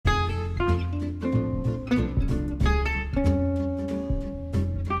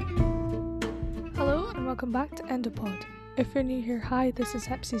Welcome back to Endopod. If you're new here, hi, this is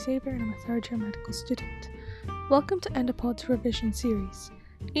Hepsi Xavier and I'm a third year medical student. Welcome to Endopod's revision series.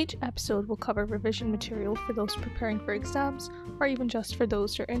 Each episode will cover revision material for those preparing for exams or even just for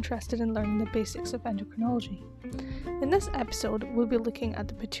those who are interested in learning the basics of endocrinology. In this episode, we'll be looking at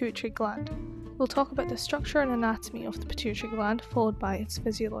the pituitary gland. We'll talk about the structure and anatomy of the pituitary gland, followed by its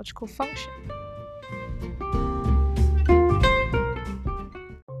physiological function.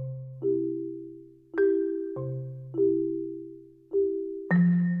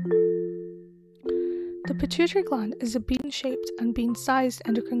 The pituitary gland is a bean-shaped and bean-sized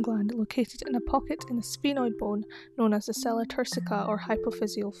endocrine gland located in a pocket in the sphenoid bone known as the sella turcica or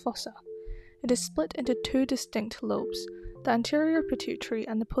hypophyseal fossa. It is split into two distinct lobes, the anterior pituitary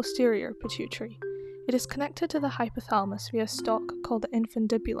and the posterior pituitary. It is connected to the hypothalamus via a stalk called the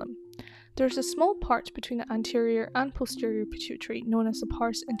infundibulum. There is a small part between the anterior and posterior pituitary known as the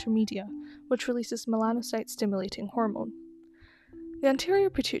pars intermedia, which releases melanocyte-stimulating hormone. The anterior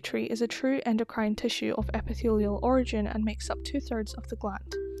pituitary is a true endocrine tissue of epithelial origin and makes up 2/3 of the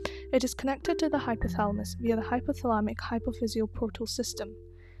gland. It is connected to the hypothalamus via the hypothalamic hypophyseal portal system.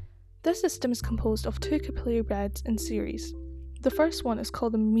 This system is composed of two capillary beds in series. The first one is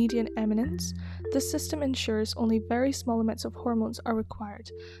called the median eminence. This system ensures only very small amounts of hormones are required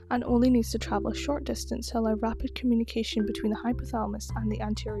and only needs to travel a short distance to allow rapid communication between the hypothalamus and the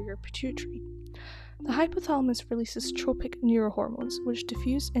anterior pituitary. The hypothalamus releases tropic neurohormones, which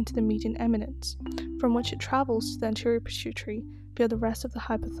diffuse into the median eminence, from which it travels to the anterior pituitary via the rest of the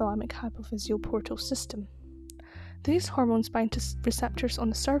hypothalamic hypophyseal portal system. These hormones bind to receptors on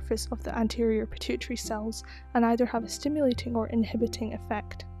the surface of the anterior pituitary cells and either have a stimulating or inhibiting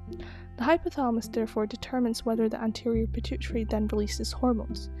effect. The hypothalamus therefore determines whether the anterior pituitary then releases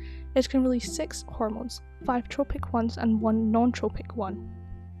hormones. It can release 6 hormones, 5 tropic ones and 1 non-tropic one.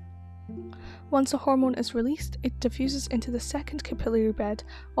 Once a hormone is released, it diffuses into the second capillary bed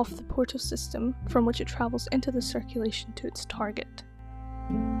of the portal system, from which it travels into the circulation to its target.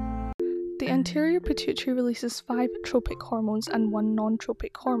 The anterior pituitary releases 5 tropic hormones and 1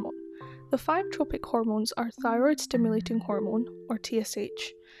 non-tropic hormone. The 5 tropic hormones are thyroid-stimulating hormone, or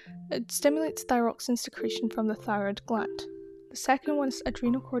TSH. It stimulates thyroxine secretion from the thyroid gland. The second one is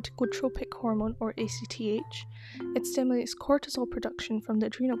adrenocorticotropic hormone, or ACTH. It stimulates cortisol production from the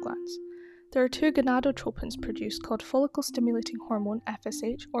adrenal glands. There are 2 gonadotropins produced called follicle-stimulating hormone,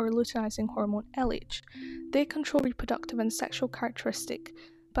 FSH, or luteinizing hormone, LH. They control reproductive and sexual characteristic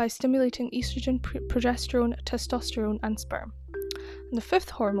by stimulating estrogen, progesterone, testosterone, and sperm. And the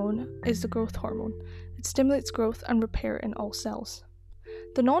 5th hormone is the growth hormone. It stimulates growth and repair in all cells.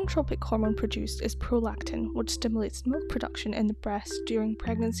 The non-tropic hormone produced is prolactin, which stimulates milk production in the breast during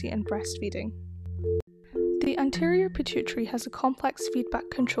pregnancy and breastfeeding. The anterior pituitary has a complex feedback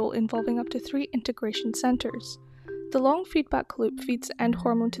control involving up to 3 integration centers. The long feedback loop feeds the end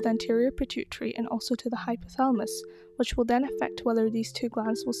hormone to the anterior pituitary and also to the hypothalamus, which will then affect whether these 2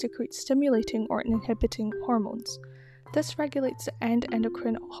 glands will secrete stimulating or inhibiting hormones. This regulates the end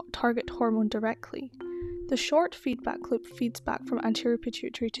endocrine target hormone directly. The short feedback loop feeds back from anterior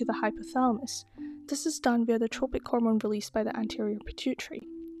pituitary to the hypothalamus. This is done via the tropic hormone released by the anterior pituitary.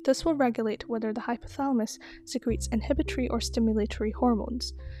 This will regulate whether the hypothalamus secretes inhibitory or stimulatory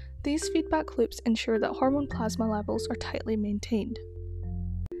hormones. These feedback loops ensure that hormone plasma levels are tightly maintained.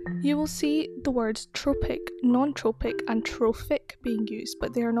 You will see the words tropic, non-tropic, and trophic being used,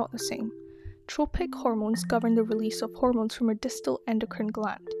 but they are not the same. Tropic hormones govern the release of hormones from a distal endocrine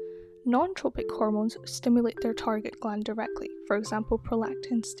gland. Non-tropic hormones stimulate their target gland directly, for example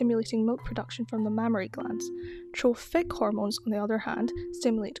prolactin stimulating milk production from the mammary glands. Trophic hormones, on the other hand,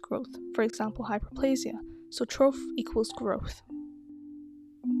 stimulate growth, for example hyperplasia, so troph equals growth.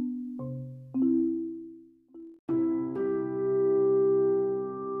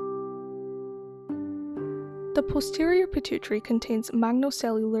 The posterior pituitary contains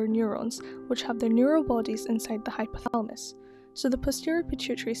magnocellular neurons, which have their neural bodies inside the hypothalamus. So the posterior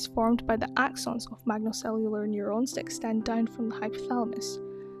pituitary is formed by the axons of magnocellular neurons that extend down from the hypothalamus.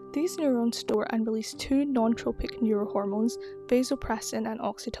 These neurons store and release 2 non-tropic neurohormones, vasopressin and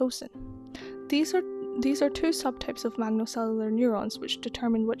oxytocin. These are 2 subtypes of magnocellular neurons which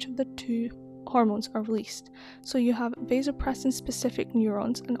determine which of the 2 hormones are released. So you have vasopressin-specific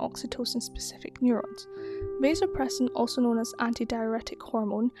neurons and oxytocin-specific neurons. Vasopressin, also known as antidiuretic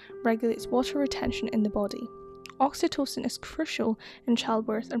hormone, regulates water retention in the body. Oxytocin is crucial in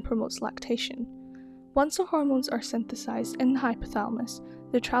childbirth and promotes lactation. Once the hormones are synthesized in the hypothalamus,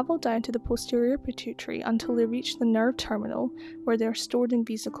 they travel down to the posterior pituitary until they reach the nerve terminal, where they are stored in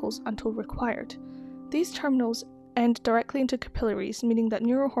vesicles until required. These terminals end directly into capillaries, meaning that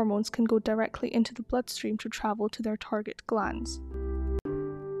neurohormones can go directly into the bloodstream to travel to their target glands.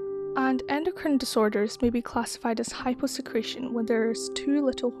 And endocrine disorders may be classified as hyposecretion when there is too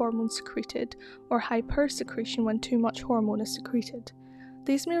little hormone secreted, or hypersecretion when too much hormone is secreted.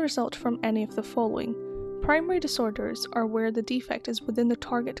 These may result from any of the following. Primary disorders are where the defect is within the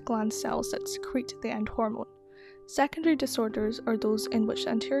target gland cells that secrete the end hormone. Secondary disorders are those in which the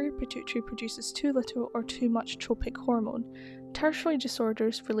anterior pituitary produces too little or too much tropic hormone. Tertiary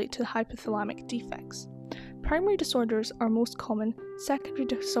disorders relate to hypothalamic defects. Primary disorders are most common, secondary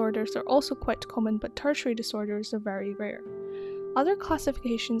disorders are also quite common, but tertiary disorders are very rare. Other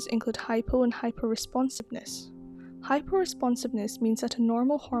classifications include hypo and hyperresponsiveness. Hyperresponsiveness means that a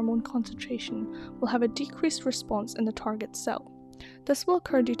normal hormone concentration will have a decreased response in the target cell. This will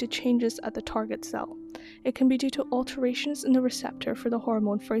occur due to changes at the target cell. It can be due to alterations in the receptor for the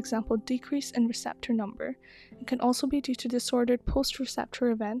hormone, for example, decrease in receptor number. It can also be due to disordered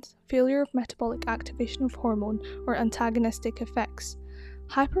post-receptor events, failure of metabolic activation of hormone, or antagonistic effects.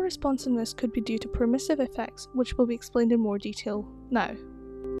 Hyperresponsiveness could be due to permissive effects, which will be explained in more detail now.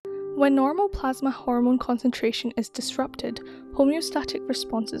 When normal plasma hormone concentration is disrupted, homeostatic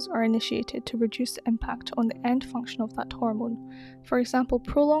responses are initiated to reduce the impact on the end function of that hormone. For example,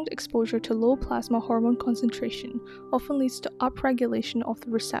 prolonged exposure to low plasma hormone concentration often leads to upregulation of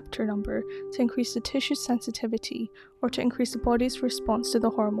the receptor number to increase the tissue sensitivity or to increase the body's response to the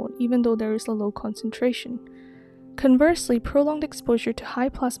hormone even though there is a low concentration. Conversely, prolonged exposure to high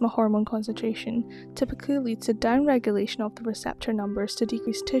plasma hormone concentration typically leads to downregulation of the receptor numbers to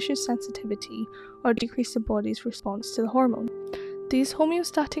decrease tissue sensitivity or decrease the body's response to the hormone. These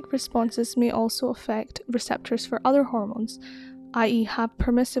homeostatic responses may also affect receptors for other hormones, i.e. have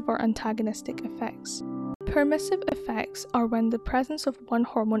permissive or antagonistic effects. Permissive effects are when the presence of one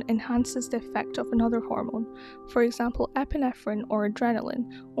hormone enhances the effect of another hormone. For example, epinephrine or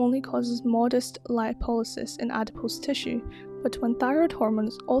adrenaline only causes modest lipolysis in adipose tissue, but when thyroid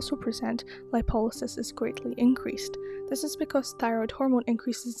hormones also present, lipolysis is greatly increased. This is because thyroid hormone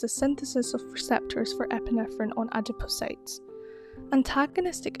increases the synthesis of receptors for epinephrine on adipocytes.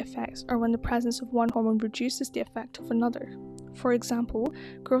 Antagonistic effects are when the presence of one hormone reduces the effect of another. For example,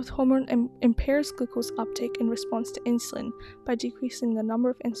 growth hormone impairs glucose uptake in response to insulin by decreasing the number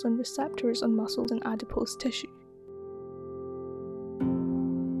of insulin receptors on muscles and adipose tissue.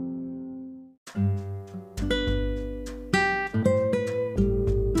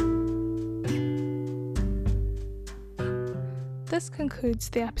 This concludes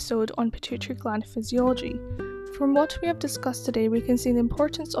the episode on pituitary gland physiology. From what we have discussed today, we can see the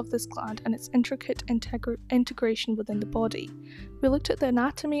importance of this gland and its intricate integration within the body. We looked at the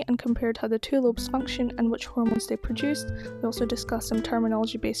anatomy and compared how the two lobes function and which hormones they produced. We also discussed some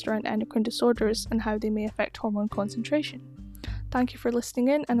terminology based around endocrine disorders and how they may affect hormone concentration. Thank you for listening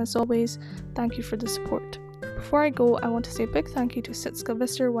in, and as always, thank you for the support. Before I go, I want to say a big thank you to Sitska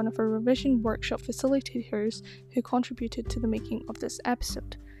Visser, one of our revision workshop facilitators who contributed to the making of this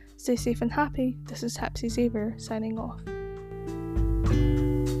episode. Stay safe and happy. This is Hepsi Xavier signing off.